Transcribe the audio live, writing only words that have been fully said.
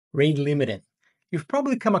Rate limiting. You've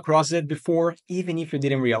probably come across it before, even if you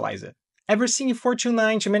didn't realize it. Ever seen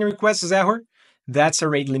 429 too many requests as error? That's a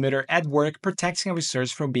rate limiter at work protecting a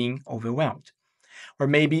resource from being overwhelmed. Or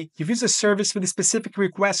maybe you've used a service with a specific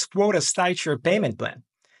request quotas tied to your payment plan.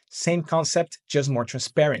 Same concept, just more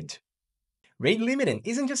transparent. Rate limiting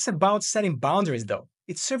isn't just about setting boundaries though.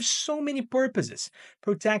 It serves so many purposes: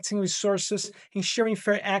 protecting resources, ensuring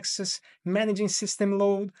fair access, managing system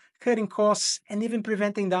load, cutting costs, and even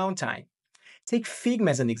preventing downtime. Take Figma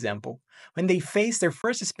as an example. When they faced their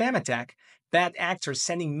first spam attack, bad actors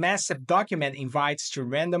sending massive document invites to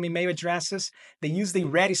random email addresses, they used a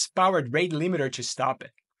Redis powered rate limiter to stop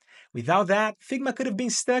it. Without that, Figma could have been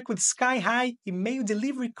stuck with sky high email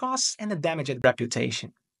delivery costs and a damaged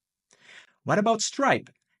reputation. What about Stripe?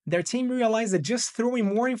 Their team realized that just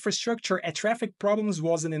throwing more infrastructure at traffic problems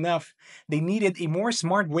wasn't enough. They needed a more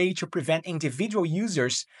smart way to prevent individual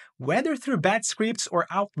users, whether through bad scripts or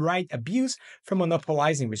outright abuse, from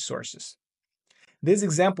monopolizing resources. These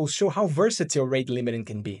examples show how versatile rate limiting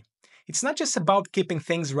can be. It's not just about keeping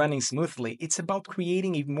things running smoothly, it's about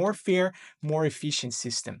creating a more fair, more efficient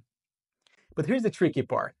system. But here's the tricky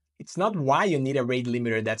part. It's not why you need a rate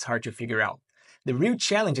limiter that's hard to figure out. The real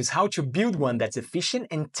challenge is how to build one that's efficient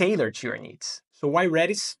and tailored to your needs. So why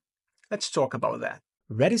Redis? Let's talk about that.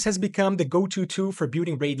 Redis has become the go-to tool for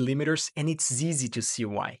building rate limiters, and it's easy to see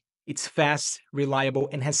why. It's fast, reliable,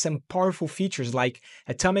 and has some powerful features like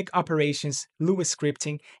atomic operations, Lua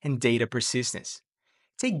scripting, and data persistence.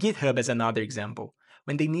 Take GitHub as another example.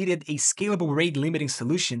 When they needed a scalable rate limiting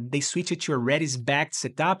solution, they switched to a Redis-backed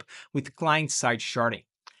setup with client-side sharding.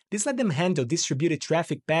 This let them handle distributed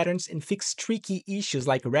traffic patterns and fix tricky issues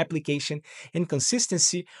like replication and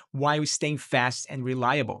consistency while staying fast and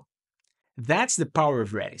reliable. That's the power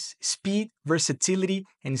of Redis: speed, versatility,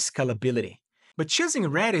 and scalability. But choosing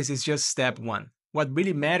Redis is just step one. What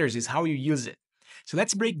really matters is how you use it. So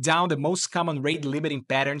let's break down the most common rate limiting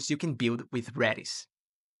patterns you can build with Redis.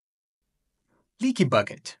 Leaky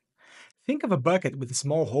Bucket. Think of a bucket with a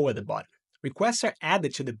small hole at the bottom. Requests are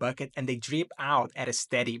added to the bucket and they drip out at a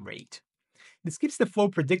steady rate. This keeps the flow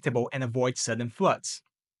predictable and avoids sudden floods.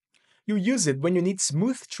 You use it when you need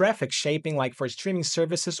smooth traffic shaping, like for streaming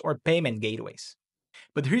services or payment gateways.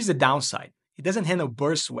 But here's the downside: it doesn't handle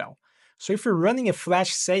bursts well. So if you're running a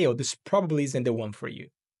flash sale, this probably isn't the one for you.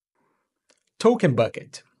 Token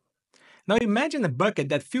Bucket. Now imagine a bucket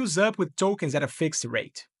that fills up with tokens at a fixed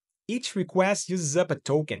rate. Each request uses up a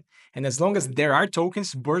token, and as long as there are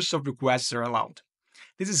tokens, bursts of requests are allowed.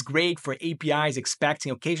 This is great for APIs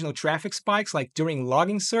expecting occasional traffic spikes like during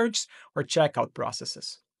logging surges or checkout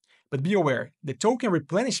processes. But be aware, the token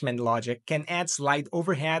replenishment logic can add slight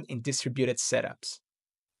overhead in distributed setups.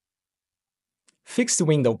 Fixed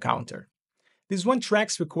window counter. This one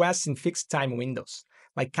tracks requests in fixed time windows,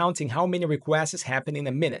 like counting how many requests happen in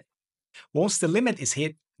a minute. Once the limit is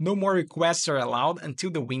hit, no more requests are allowed until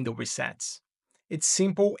the window resets. It's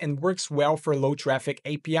simple and works well for low traffic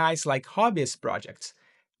APIs like hobbyist projects.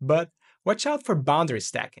 But watch out for boundary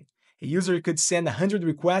stacking. A user could send 100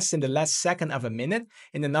 requests in the last second of a minute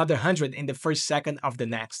and another 100 in the first second of the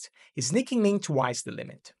next, sneaking in twice the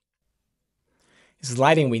limit.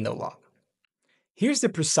 Sliding window log. Here's the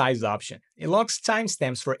precise option. It logs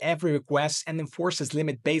timestamps for every request and enforces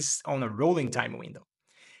limit based on a rolling time window.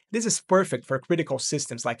 This is perfect for critical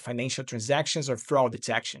systems like financial transactions or fraud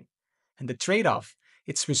detection. And the trade-off?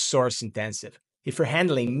 It's resource intensive. If you're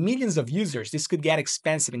handling millions of users, this could get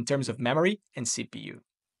expensive in terms of memory and CPU.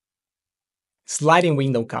 Sliding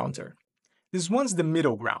window counter. This one's the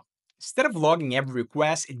middle ground. Instead of logging every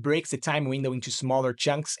request, it breaks the time window into smaller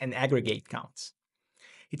chunks and aggregate counts.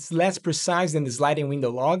 It's less precise than the sliding window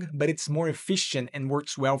log, but it's more efficient and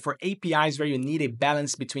works well for APIs where you need a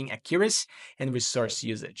balance between accuracy and resource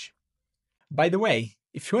usage. By the way,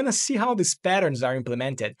 if you want to see how these patterns are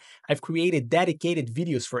implemented, I've created dedicated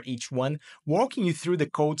videos for each one, walking you through the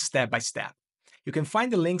code step by step. You can find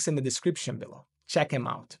the links in the description below. Check them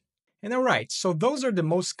out. And alright, so those are the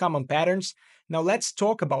most common patterns. Now let's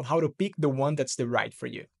talk about how to pick the one that's the right for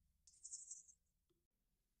you.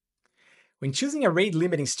 When choosing a rate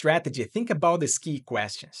limiting strategy, think about these key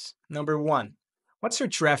questions. Number one, what's your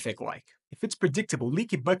traffic like? If it's predictable,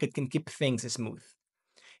 Leaky Bucket can keep things smooth.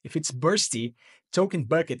 If it's bursty, Token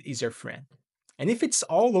Bucket is your friend. And if it's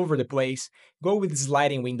all over the place, go with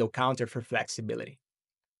sliding window counter for flexibility.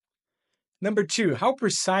 Number two, how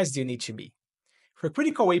precise do you need to be? For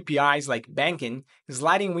critical APIs like banking,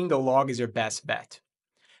 sliding window log is your best bet.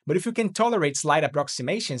 But if you can tolerate slight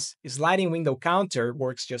approximations, sliding window counter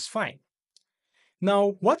works just fine.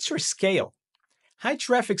 Now, what's your scale? High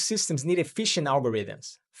traffic systems need efficient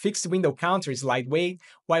algorithms. Fixed window counter is lightweight,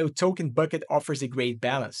 while token bucket offers a great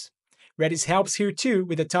balance. Redis helps here too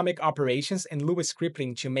with atomic operations and Lua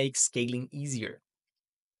scripting to make scaling easier.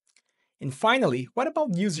 And finally, what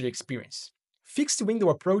about user experience? Fixed window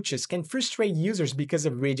approaches can frustrate users because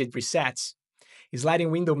of rigid resets. Sliding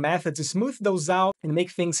window methods smooth those out and make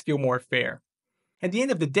things feel more fair. At the end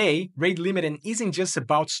of the day, rate limiting isn't just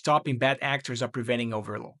about stopping bad actors or preventing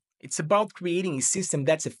overload. It's about creating a system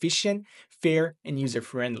that's efficient, fair, and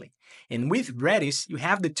user-friendly. And with Redis, you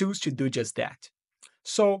have the tools to do just that.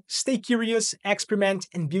 So stay curious, experiment,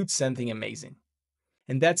 and build something amazing.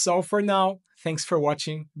 And that's all for now. Thanks for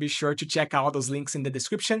watching. Be sure to check out those links in the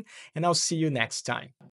description, and I'll see you next time.